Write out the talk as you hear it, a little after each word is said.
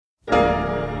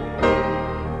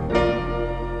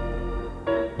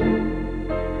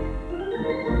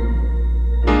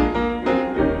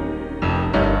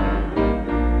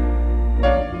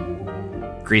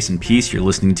Grace and peace. You're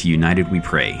listening to United We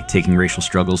Pray, taking racial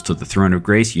struggles to the throne of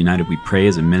grace. United We Pray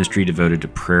is a ministry devoted to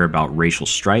prayer about racial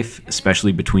strife,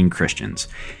 especially between Christians.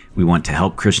 We want to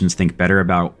help Christians think better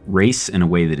about race in a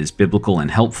way that is biblical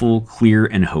and helpful, clear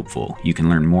and hopeful. You can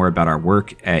learn more about our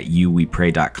work at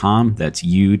uwepray.com. That's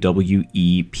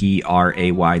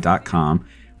uwepray.com,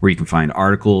 where you can find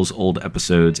articles, old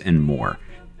episodes, and more.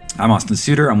 I'm Austin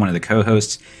Suter. I'm one of the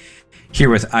co-hosts here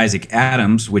with Isaac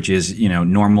Adams, which is,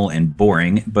 normal and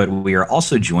boring, but we are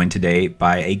also joined today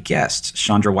by a guest.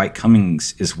 Chandra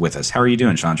White-Cummings is with us. How are you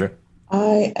doing, Chandra?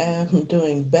 I am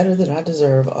doing better than I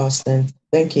deserve, Austin.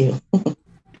 Thank you.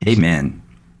 Amen.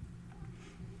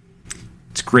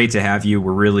 It's great to have you.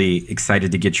 We're really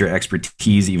excited to get your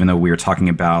expertise, even though we are talking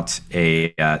about a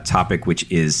topic which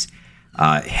is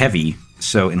heavy.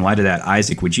 So in light of that,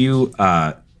 Isaac, would you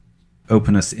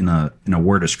open us in a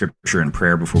word of scripture and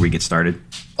prayer before we get started?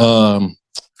 I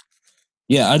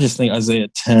just think Isaiah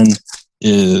 10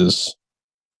 is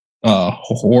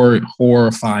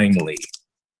horrifyingly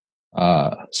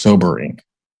sobering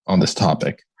on this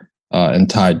topic and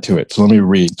tied to it. So let me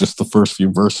read just the first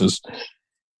few verses.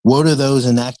 Woe to those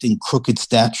enacting crooked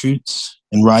statutes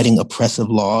and writing oppressive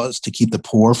laws to keep the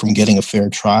poor from getting a fair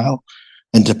trial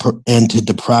and to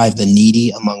deprive the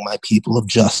needy among my people of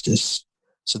justice,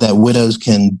 so that widows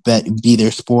can be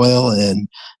their spoil and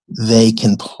they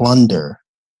can plunder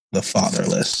the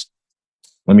fatherless.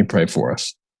 Let me pray for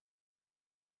us.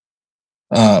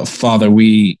 Father,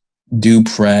 we do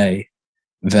pray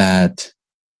that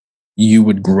you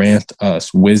would grant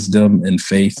us wisdom and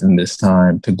faith in this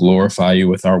time to glorify you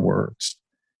with our words.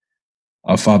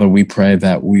 Father, we pray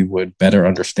that we would better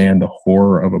understand the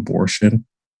horror of abortion.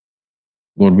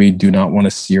 Lord, we do not want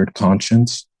a seared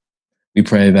conscience. We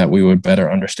pray that we would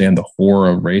better understand the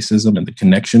horror of racism and the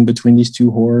connection between these two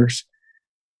horrors.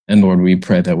 And Lord, we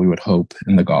pray that we would hope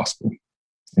in the gospel.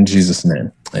 In Jesus'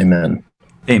 name, amen.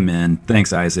 Amen.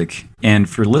 Thanks, Isaac. And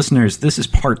for listeners, this is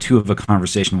part 2 of a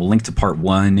conversation. We'll link to part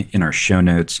 1 in our show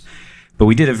notes. But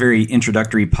we did a very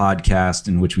introductory podcast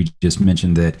in which we just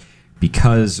mentioned that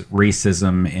because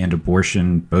racism and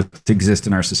abortion both exist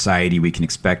in our society, we can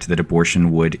expect that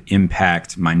abortion would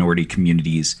impact minority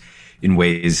communities in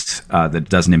ways that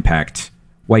doesn't impact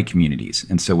white communities.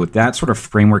 And so with that sort of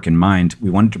framework in mind, we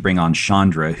wanted to bring on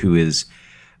Chandra, who is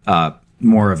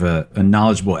more of a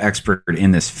knowledgeable expert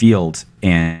in this field,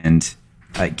 and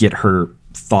get her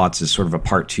thoughts as sort of a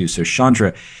part 2. So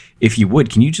Chandra, if you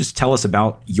would, can you just tell us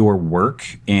about your work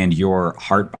and your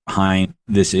heart behind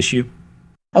this issue?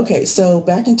 Okay, so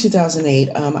back in 2008,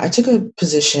 I took a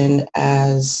position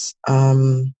as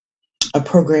a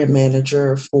program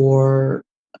manager for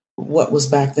what was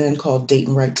back then called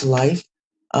Dayton Right to Life,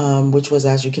 which was,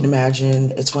 as you can imagine,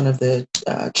 it's one of the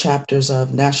chapters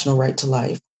of National Right to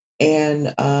Life. And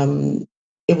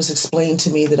it was explained to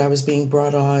me that I was being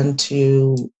brought on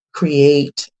to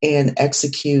create and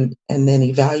execute and then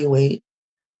evaluate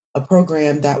a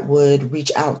program that would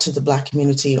reach out to the Black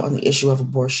community on the issue of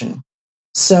abortion.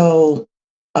 So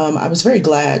I was very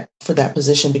glad for that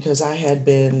position because I had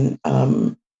been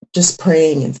just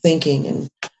praying and thinking and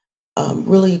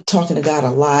really talking to God a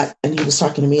lot, and he was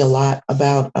talking to me a lot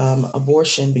about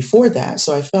abortion before that.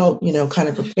 So I felt, kind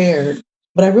of prepared,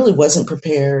 but I really wasn't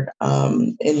prepared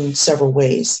in several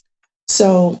ways.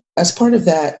 So as part of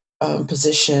that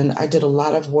position, I did a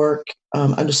lot of work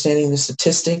understanding the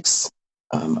statistics,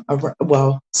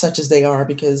 such as they are,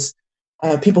 because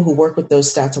people who work with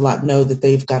those stats a lot know that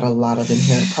they've got a lot of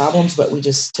inherent problems, but we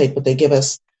just take what they give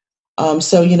us.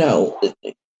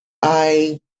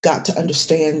 I got to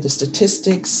understand the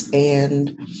statistics and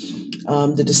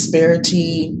the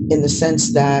disparity in the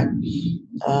sense that,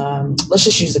 let's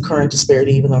just use the current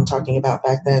disparity, even though I'm talking about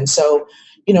back then. So,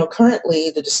 currently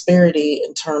the disparity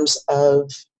in terms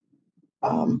of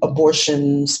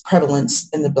abortion's prevalence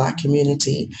in the Black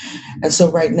community. And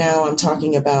so right now I'm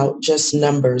talking about just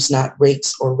numbers, not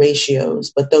rates or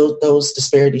ratios, but those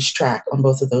disparities track on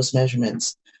both of those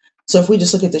measurements. So if we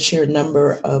just look at the sheer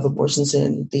number of abortions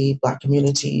in the Black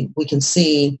community, we can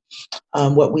see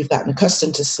what we've gotten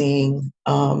accustomed to seeing,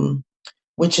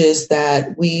 which is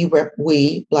that we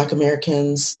Black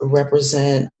Americans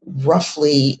represent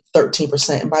roughly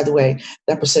 13%. And by the way,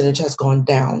 that percentage has gone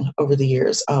down over the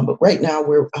years. But right now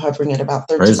we're hovering at about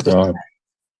 13%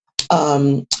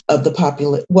 of the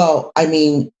population. Well, I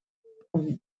mean,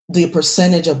 the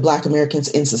percentage of Black Americans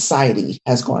in society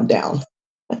has gone down.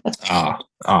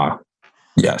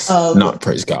 Yes. Not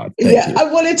praise God. Thank you. I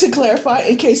wanted to clarify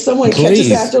in case someone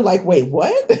catches after, like, wait,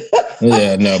 what?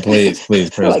 Yeah, no, please,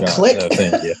 praise like, God. click. No,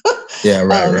 thank you. Yeah,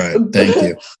 right. Thank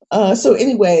you. So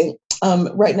anyway,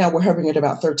 Right now, we're hovering at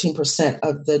about 13%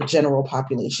 of the general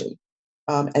population.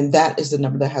 And that is the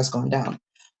number that has gone down.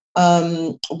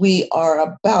 We are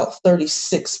about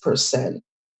 36%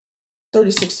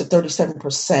 36 to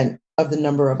 37% of the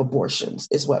number of abortions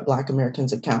is what Black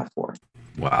Americans account for.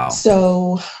 Wow.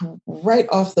 So right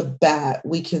off the bat,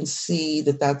 we can see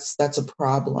that that's a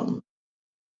problem.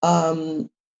 And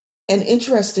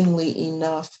interestingly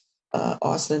enough,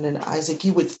 Austin and Isaac,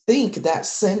 you would think that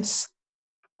since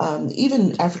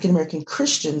even African American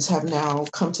Christians have now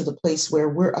come to the place where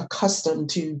we're accustomed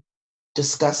to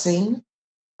discussing,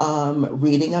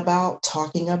 reading about,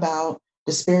 talking about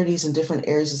disparities in different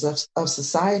areas of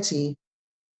society,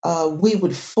 we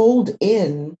would fold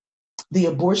in the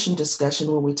abortion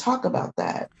discussion when we talk about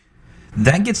that.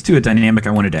 That gets to a dynamic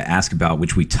I wanted to ask about,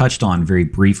 which we touched on very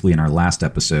briefly in our last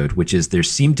episode, which is there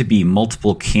seem to be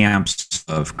multiple camps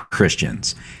of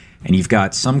Christians. And you've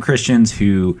got some Christians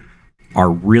who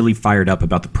are really fired up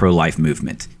about the pro-life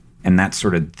movement, and that's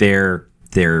sort of their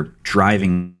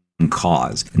driving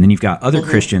cause. And then you've got other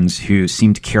Christians who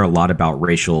seem to care a lot about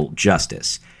racial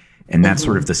justice, and that's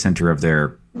sort of the center of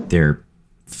their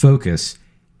focus.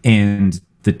 And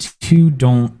the two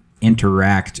don't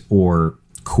interact or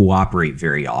cooperate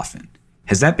very often.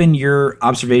 Has that been your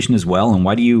observation as well? And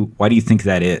why do you think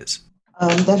that is?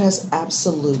 That has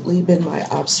absolutely been my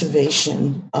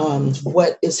observation.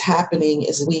 What is happening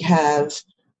is we have,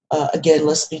 again,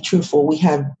 let's be truthful, we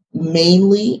have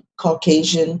mainly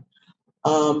Caucasian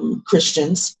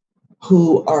Christians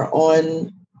who are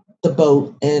on the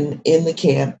boat and in the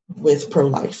camp with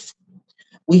pro-life.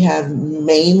 We have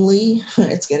mainly,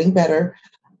 it's getting better,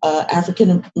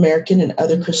 African American and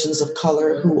other Christians of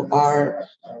color who are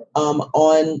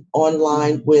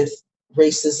online with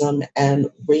racism and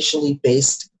racially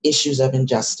based issues of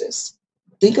injustice.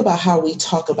 Think about how we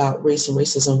talk about race and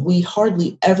racism. We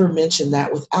hardly ever mention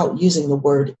that without using the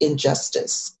word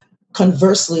injustice.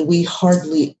 Conversely, we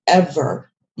hardly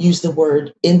ever use the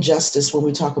word injustice when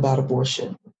we talk about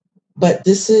abortion. But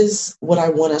this is what I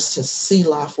want us to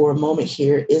selah for a moment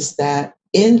here, is that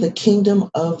in the kingdom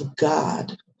of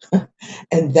God,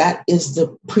 and that is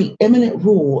the preeminent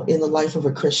rule in the life of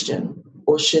a Christian,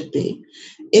 or should be,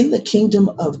 in the kingdom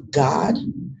of God,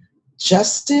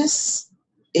 justice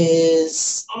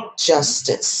is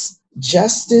justice.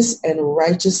 Justice and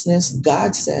righteousness,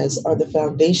 God says, are the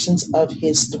foundations of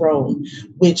his throne,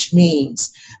 which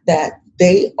means that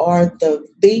they are the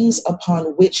things upon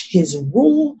which his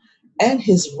rule and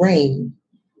his reign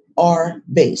are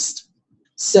based.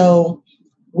 So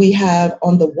we have,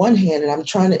 on the one hand, and I'm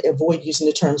trying to avoid using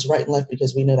the terms right and left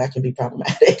because we know that can be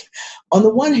problematic. On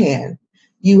the one hand,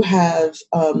 you have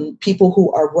people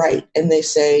who are right, and they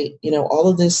say, all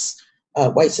of this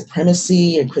white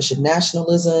supremacy and Christian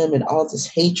nationalism and all this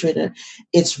hatred, and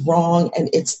it's wrong and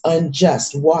it's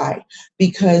unjust. Why?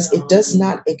 Because it does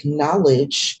not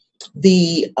acknowledge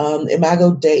the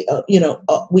Imago Dei.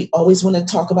 We always want to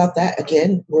talk about that.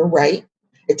 Again, we're right.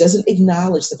 It doesn't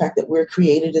acknowledge the fact that we're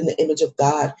created in the image of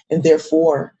God, and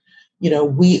therefore,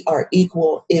 we are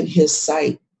equal in his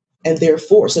sight. And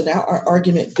therefore, so now our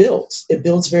argument builds. It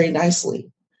builds very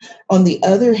nicely. On the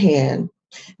other hand,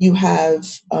 you have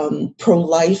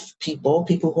pro-life people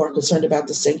who are concerned about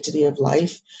the sanctity of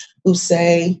life, who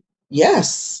say,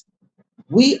 yes,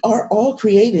 we are all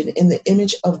created in the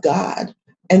image of God.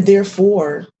 And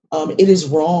therefore, it is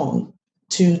wrong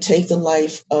to take the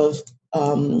life of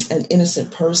an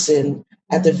innocent person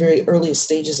at the very earliest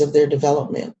stages of their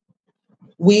development.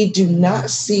 We do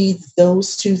not see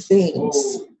those two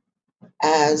things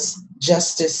as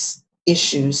justice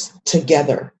issues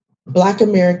together. Black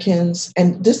Americans,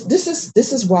 and this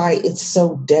is why it's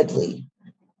so deadly,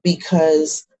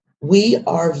 because we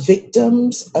are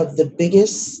victims of the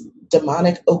biggest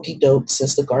demonic okie doke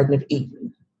since the Garden of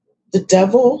Eden. The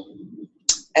devil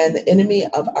and the enemy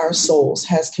of our souls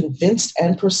has convinced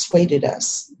and persuaded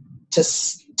us to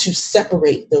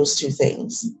separate those two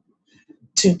things,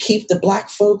 to keep the Black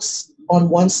folks on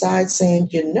one side saying,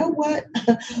 you know what,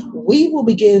 we will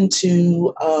begin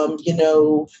to,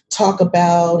 talk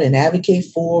about and advocate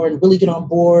for and really get on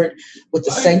board with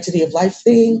the sanctity of life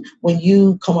thing when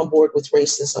you come on board with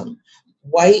racism.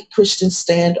 White Christians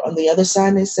stand on the other side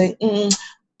and they say,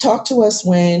 talk to us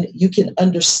when you can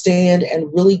understand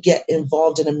and really get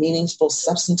involved in a meaningful,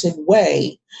 substantive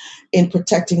way in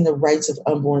protecting the rights of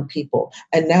unborn people.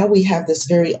 And now we have this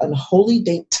very unholy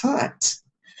detente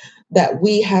that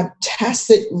we have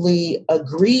tacitly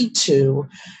agreed to.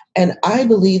 And I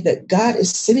believe that God is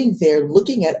sitting there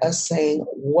looking at us saying,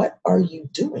 what are you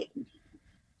doing?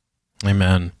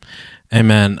 Amen.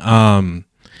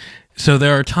 So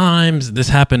there are times, this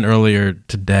happened earlier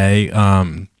today,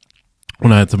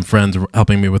 when I had some friends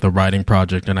helping me with a writing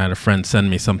project, and I had a friend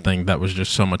send me something that was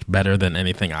just so much better than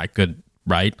anything I could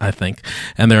write, I think.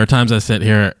 And there are times I sit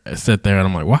there and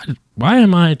I'm like, why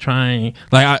am I trying,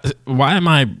 why am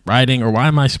I writing, or why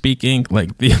am I speaking?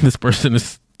 Like this person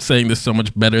is saying this so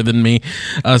much better than me.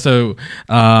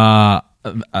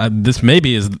 This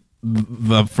maybe is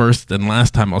the first and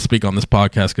last time I'll speak on this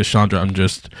podcast, because Chandra, I'm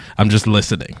just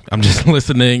listening. I'm just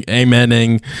listening,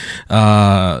 amening,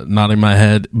 nodding my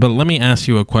head. But let me ask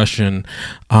you a question,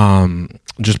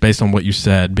 just based on what you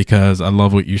said, because I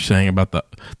love what you're saying about the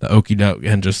okey doke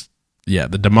and just the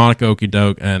demonic okey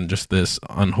doke and just this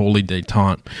unholy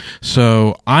detente.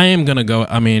 So I am gonna go.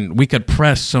 I mean, we could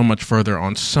press so much further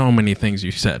on so many things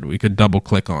you said. We could double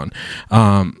click on,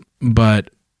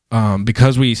 but.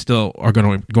 Because we still are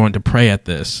going to pray at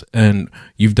this, and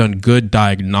you've done good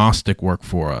diagnostic work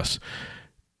for us.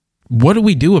 What do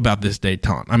we do about this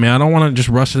detente? I mean, I don't want to just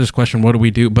rush to this question. What do we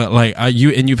do? But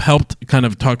you've helped kind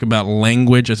of talk about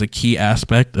language as a key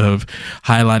aspect of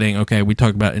highlighting. Okay, we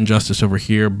talk about injustice over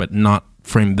here, but not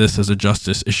frame this as a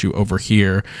justice issue over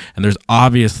here. And there's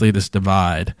obviously this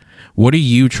divide. What are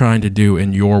you trying to do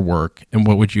in your work, and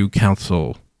what would you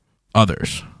counsel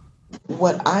others?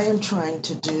 What I am trying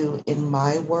to do in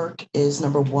my work is,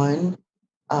 number one,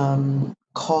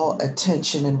 call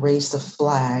attention and raise the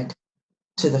flag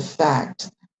to the fact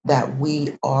that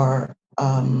we are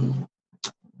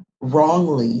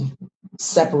wrongly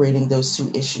separating those two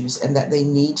issues, and that they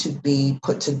need to be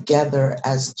put together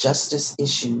as justice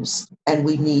issues. And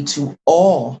we need to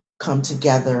all come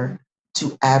together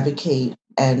to advocate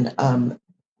and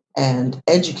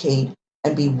educate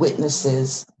and be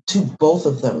witnesses to both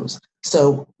of those.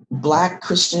 So Black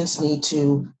Christians need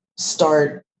to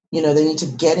start, they need to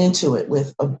get into it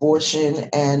with abortion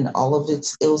and all of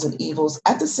its ills and evils.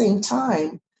 At the same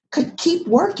time, could keep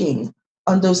working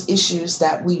on those issues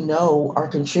that we know are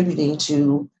contributing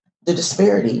to the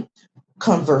disparity.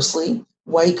 Conversely,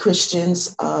 white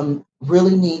Christians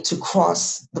really need to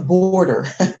cross the border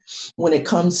when it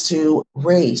comes to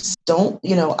race.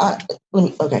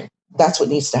 That's what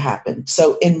needs to happen.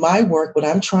 So in my work, what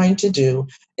I'm trying to do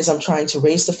is I'm trying to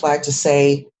raise the flag to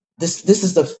say this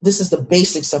is the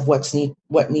basics of what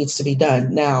needs to be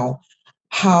done. Now,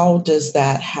 how does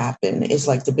that happen is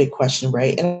like the big question,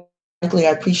 right? And frankly,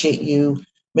 I appreciate you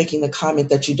making the comment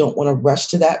that you don't want to rush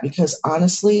to that, because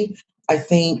honestly, I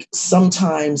think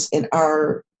sometimes in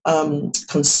our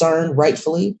concern,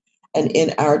 rightfully, and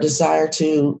in our desire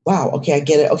to, okay, I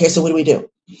get it. Okay, so what do we do?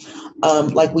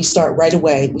 We start right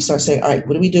away. We start saying, all right,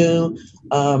 what do we do?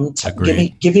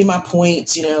 Give me my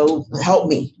points, help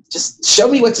me, just show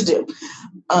me what to do.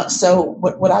 So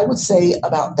what I would say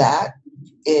about that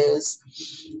is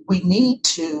we need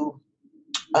to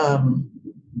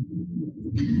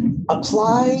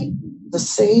apply the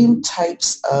same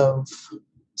types of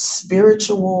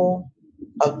spiritual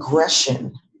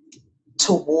aggression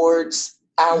towards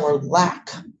our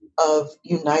lack of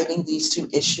uniting these two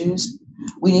issues.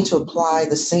 We need to apply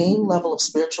the same level of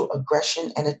spiritual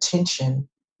aggression and attention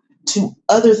to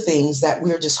other things that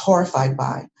we're just horrified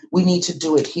by. We need to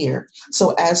do it here.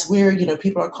 So as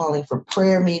people are calling for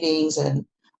prayer meetings, and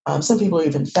some people are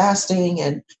even fasting,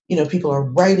 and, people are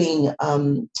writing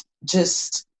all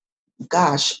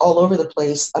over the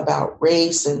place about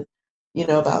race and,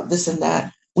 about this and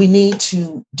that. We need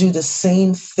to do the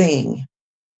same thing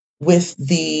with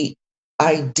the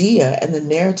idea and the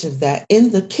narrative that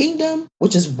in the kingdom,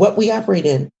 which is what we operate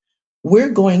in, we're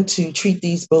going to treat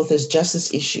these both as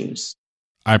justice issues.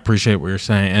 I appreciate what you're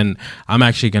saying. And I'm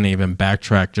actually going to even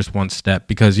backtrack just one step,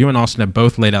 because you and Austin have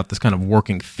both laid out this kind of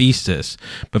working thesis,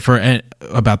 but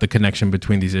about the connection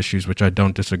between these issues, which I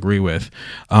don't disagree with.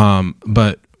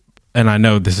 And I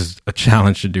know this is a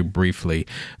challenge to do briefly,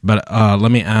 but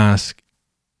let me ask,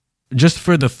 just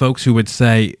for the folks who would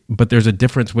say, but there's a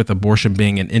difference with abortion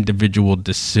being an individual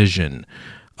decision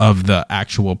of the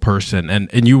actual person,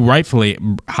 and you rightfully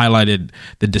highlighted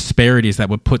the disparities that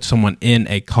would put someone in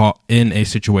a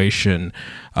situation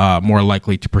more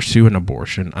likely to pursue an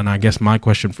abortion. And I guess my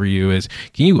question for you is,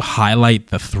 can you highlight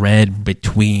the thread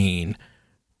between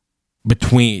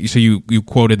so you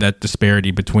quoted that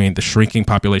disparity between the shrinking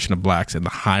population of Blacks and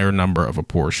the higher number of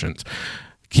abortions.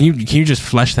 Can you just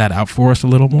flesh that out for us a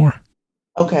little more?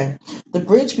 Okay. The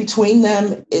bridge between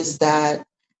them is that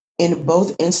in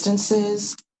both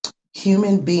instances,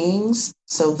 human beings,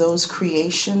 so those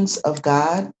creations of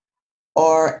God,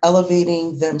 are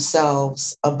elevating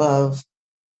themselves above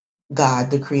God,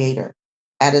 the creator.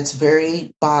 At its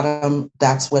very bottom,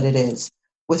 that's what it is.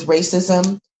 With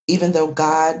racism, even though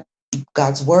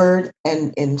God's word,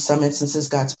 and in some instances,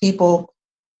 God's people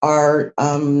are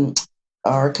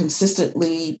are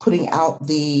consistently putting out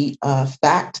the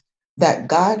fact that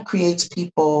God creates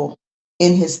people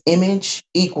in his image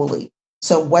equally.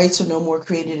 So whites are no more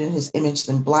created in his image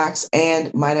than blacks.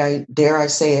 And dare I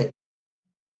say it,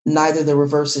 neither the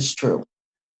reverse is true.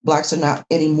 Blacks are not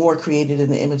any more created in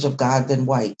the image of God than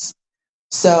whites.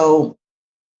 So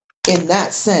in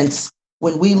that sense,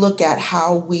 when we look at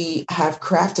how we have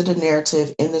crafted a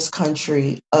narrative in this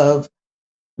country of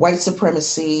white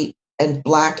supremacy and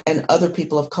Black and other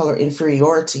people of color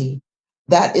inferiority,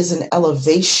 that is an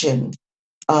elevation.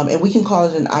 And we can call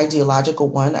it an ideological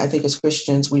one. I think as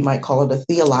Christians, we might call it a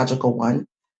theological one.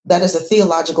 That is a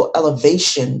theological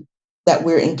elevation that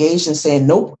we're engaged in saying,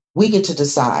 nope, we get to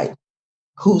decide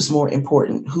who's more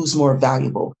important, who's more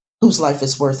valuable, whose life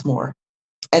is worth more.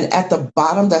 And at the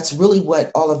bottom, that's really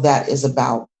what all of that is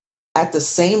about. At the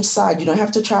same side, you don't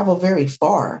have to travel very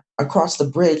far across the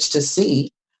bridge to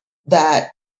see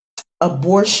that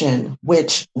abortion,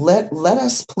 which let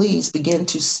us please begin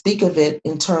to speak of it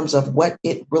in terms of what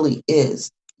it really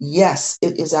is. Yes,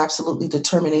 it is absolutely the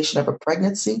termination of a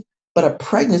pregnancy, but a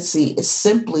pregnancy is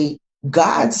simply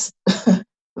God's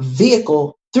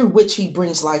vehicle through which he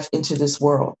brings life into this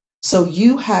world. So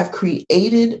you have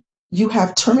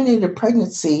terminated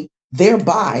pregnancy,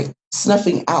 thereby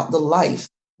snuffing out the life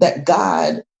that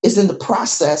God is in the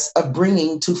process of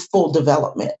bringing to full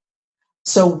development.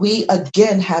 So we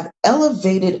again have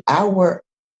elevated our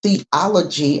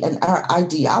theology and our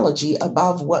ideology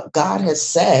above what God has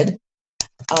said,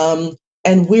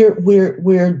 and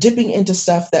we're dipping into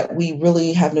stuff that we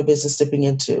really have no business dipping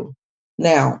into.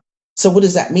 Now, so what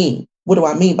does that mean? What do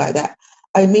I mean by that?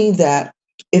 I mean that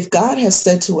if God has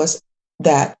said to us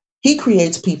that he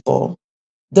creates people,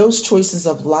 those choices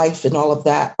of life and all of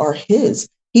that are his.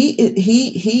 He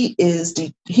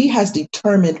has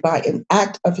determined by an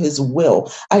act of his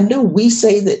will. I know we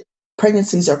say that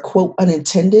pregnancies are, quote,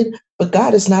 unintended, but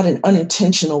God is not an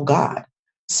unintentional God.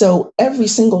 So every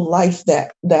single life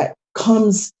that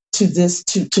comes to this,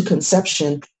 to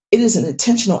conception, it is an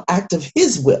intentional act of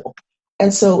his will.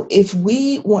 And so if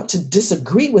we want to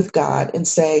disagree with God and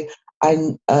say,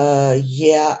 I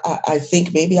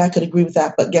think maybe I could agree with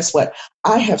that, but guess what?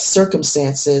 I have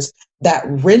circumstances that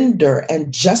render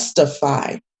and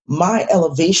justify my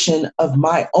elevation of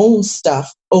my own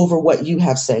stuff over what you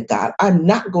have said, God. I'm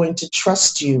not going to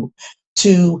trust you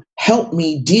to help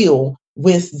me deal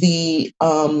with the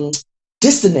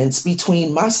dissonance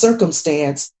between my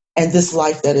circumstance and this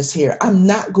life that is here. I'm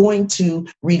not going to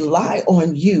rely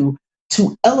on you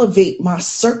to elevate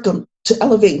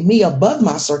me above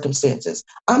my circumstances.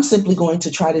 I'm simply going to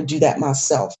try to do that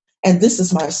myself. And this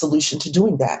is my solution to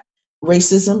doing that.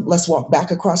 Racism, let's walk back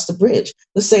across the bridge.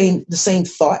 The same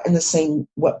thought and the same,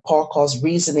 what Paul calls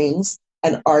reasonings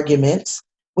and arguments,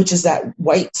 which is that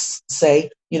whites say,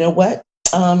 you know what?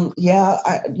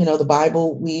 The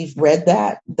Bible, we've read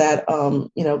that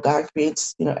God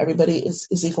creates, everybody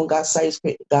is equal in God's sight.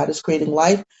 God is creating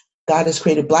life. God has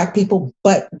created Black people.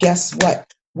 But guess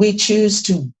what? We choose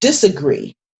to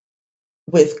disagree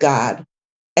with God,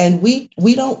 and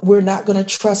we're not going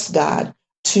to trust God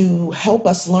to help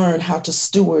us learn how to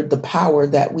steward the power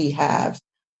that we have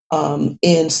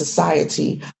in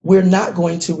society. We're not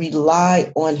going to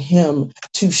rely on him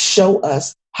to show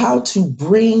us how to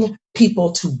bring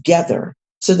people together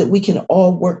so that we can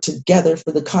all work together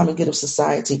for the common good of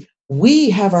society. We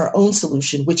have our own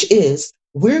solution, which is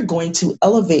we're going to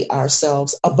elevate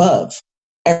ourselves above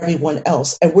everyone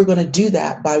else. And we're going to do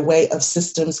that by way of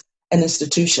systems and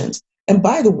institutions. And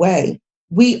by the way,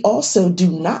 we also do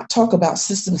not talk about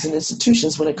systems and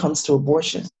institutions when it comes to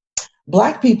abortion.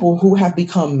 Black people who have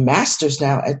become masters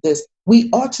now at this, we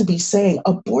ought to be saying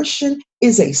abortion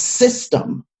is a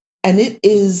system. And it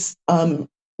is,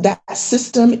 that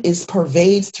system is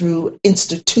pervaded through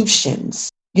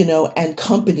institutions, and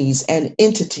companies and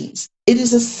entities. It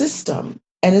is a system,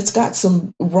 and it's got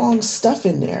some wrong stuff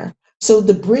in there. So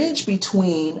the bridge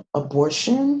between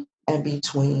abortion and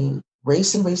between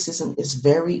race and racism is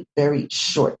very, very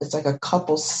short. It's like a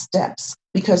couple steps,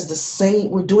 because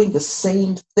we're doing the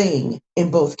same thing in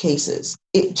both cases.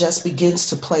 It just begins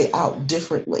to play out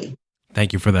differently.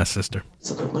 Thank you for that, sister.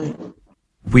 Absolutely.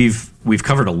 We've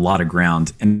covered a lot of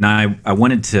ground, and I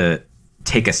wanted to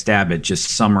take a stab at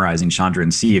just summarizing, Chandra,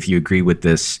 and see if you agree with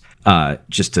this,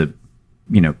 just to,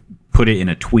 put it in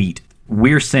a tweet.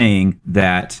 We're saying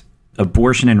that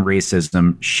abortion and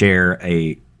racism share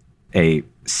a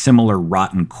similar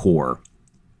rotten core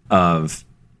of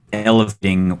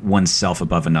elevating oneself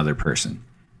above another person.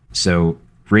 So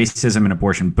racism and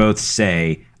abortion both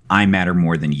say, I matter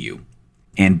more than you.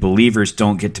 And believers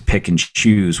don't get to pick and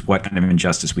choose what kind of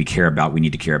injustice we care about. We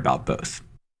need to care about both.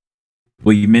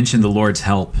 Well, you mentioned the Lord's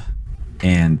help,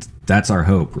 and that's our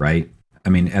hope, right? I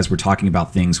mean, as we're talking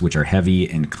about things which are heavy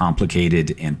and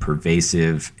complicated and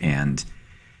pervasive and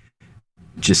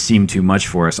just seem too much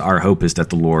for us, our hope is that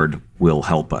the Lord will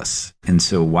help us. And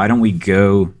so why don't we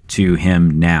go to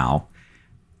him now?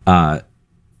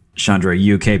 Chandra, are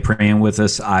you okay praying with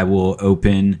us? I will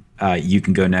open. You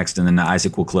can go next, and then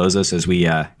Isaac will close us as we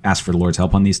ask for the Lord's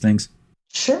help on these things.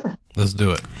 Sure. Let's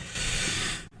do it.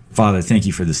 Father, thank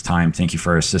you for this time. Thank you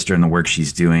for our sister and the work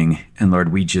she's doing. And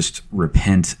Lord, we just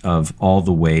repent of all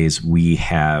the ways we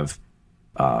have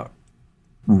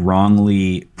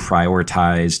wrongly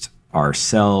prioritized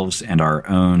ourselves and our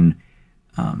own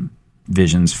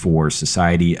visions for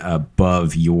society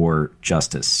above your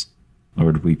justice.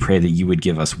 Lord, we pray that you would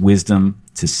give us wisdom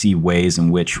to see ways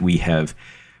in which we have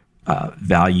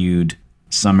valued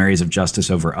some areas of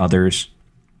justice over others.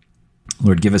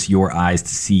 Lord, give us your eyes to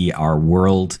see our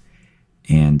world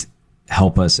and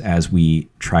help us as we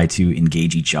try to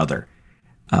engage each other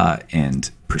and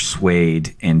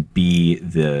persuade and be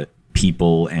the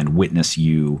people and witness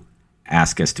you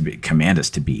ask us to be, command us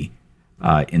to be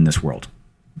in this world.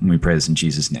 And we pray this in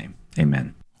Jesus' name.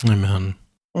 Amen. Amen.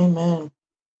 Amen.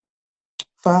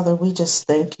 Father, we just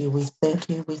thank you. We thank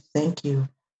you. We thank you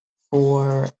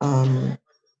for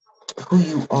who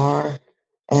you are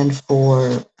and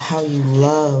for how you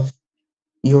love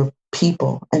your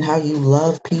people and how you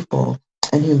love people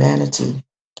and humanity.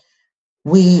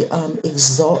 We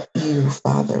exalt you,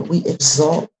 Father. We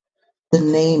exalt the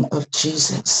name of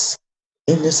Jesus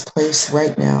in this place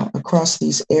right now, across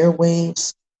these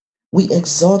airwaves. We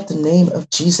exalt the name of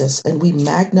Jesus and we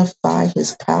magnify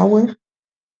his power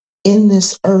in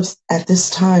this earth at this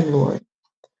time, Lord.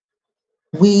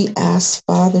 We ask,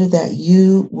 Father, that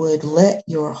you would let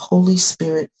your Holy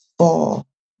Spirit fall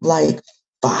like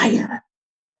fire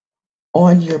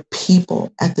on your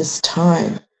people at this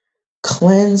time.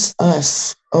 Cleanse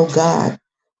us, oh God,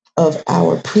 of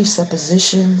our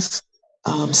presuppositions.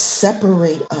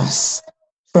 Separate us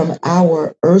from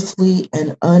our earthly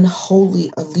and unholy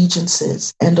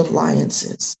allegiances and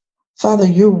alliances. Father,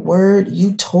 your word,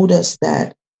 you told us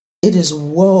that it is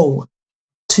woe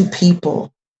to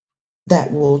people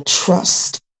that will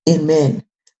trust in men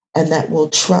and that will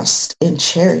trust in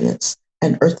chariots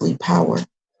and earthly power.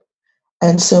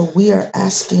 And so we are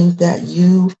asking that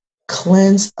you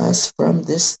cleanse us from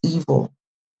this evil.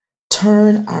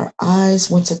 Turn our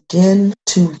eyes once again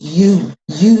to you.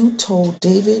 You told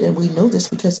David, and we know this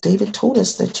because David told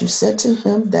us that you said to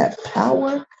him that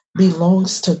power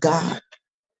belongs to God.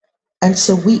 And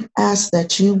so we ask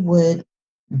that you would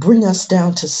bring us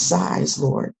down to size,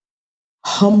 Lord.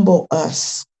 Humble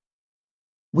us,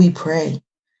 we pray,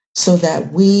 so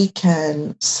that we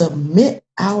can submit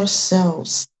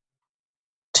ourselves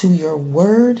to your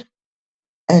word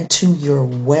and to your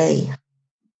way.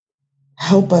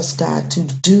 Help us, God, to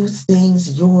do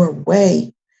things your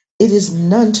way. It is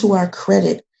none to our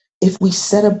credit if we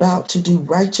set about to do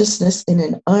righteousness in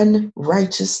an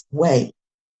unrighteous way.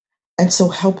 And so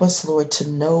help us, Lord, to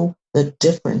know the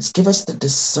difference. Give us the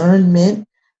discernment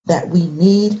that we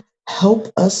need.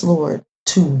 Help us, Lord,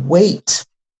 to wait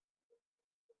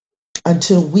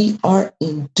until we are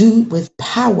endued with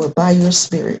power by your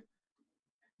Spirit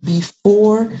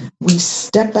before we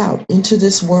step out into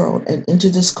this world and into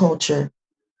this culture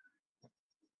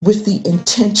with the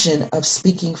intention of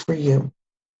speaking for you.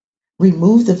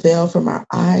 Remove the veil from our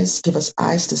eyes. Give us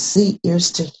eyes to see,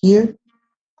 ears to hear,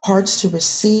 hearts to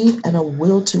receive, and a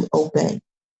will to obey.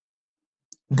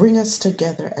 Bring us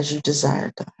together as you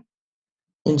desire, God.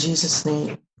 In Jesus'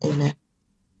 name, amen.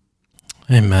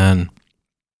 Amen.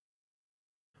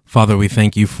 Father, we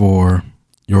thank you for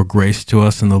your grace to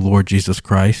us in the Lord Jesus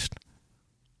Christ.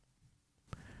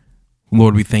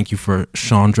 Lord, we thank you for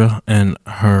Chandra and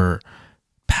her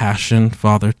passion,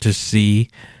 Father, to see,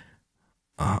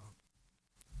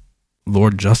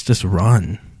 Lord, justice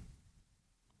run.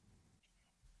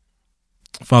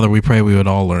 Father, we pray we would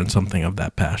all learn something of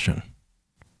that passion.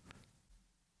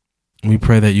 We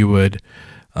pray that you would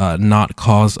not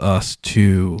cause us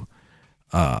to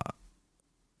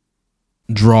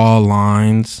draw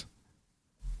lines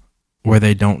where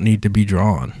they don't need to be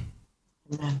drawn.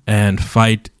 Amen. And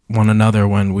fight one another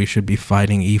when we should be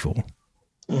fighting evil.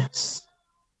 Yes.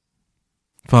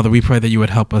 Father, we pray that you would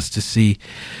help us to see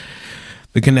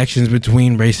the connections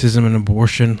between racism and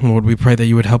abortion. Lord, we pray that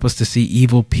you would help us to see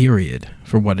evil, period,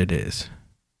 for what it is.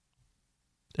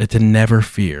 And to never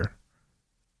fear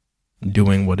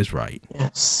doing what is right.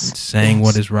 Yes. And saying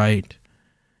what is right,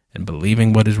 and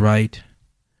believing what is right,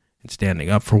 and standing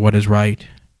up for what is right.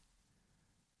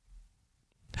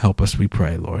 Help us, we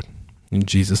pray, Lord. In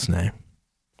Jesus' name,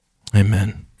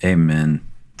 Amen. Amen.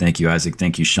 Thank you, Isaac.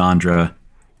 Thank you, Chandra.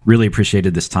 Really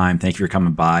appreciated this time. Thank you for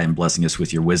coming by and blessing us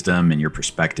with your wisdom and your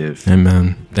perspective.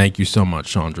 Amen. Thank you so much,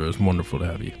 Chandra. It's wonderful to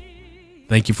have you.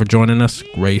 Thank you for joining us.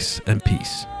 Grace and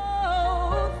peace.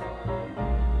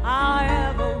 I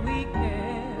have a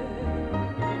weakness.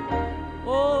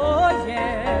 Oh,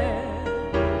 yeah.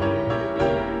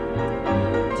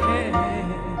 Take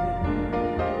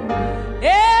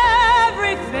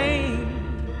everything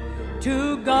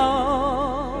to God.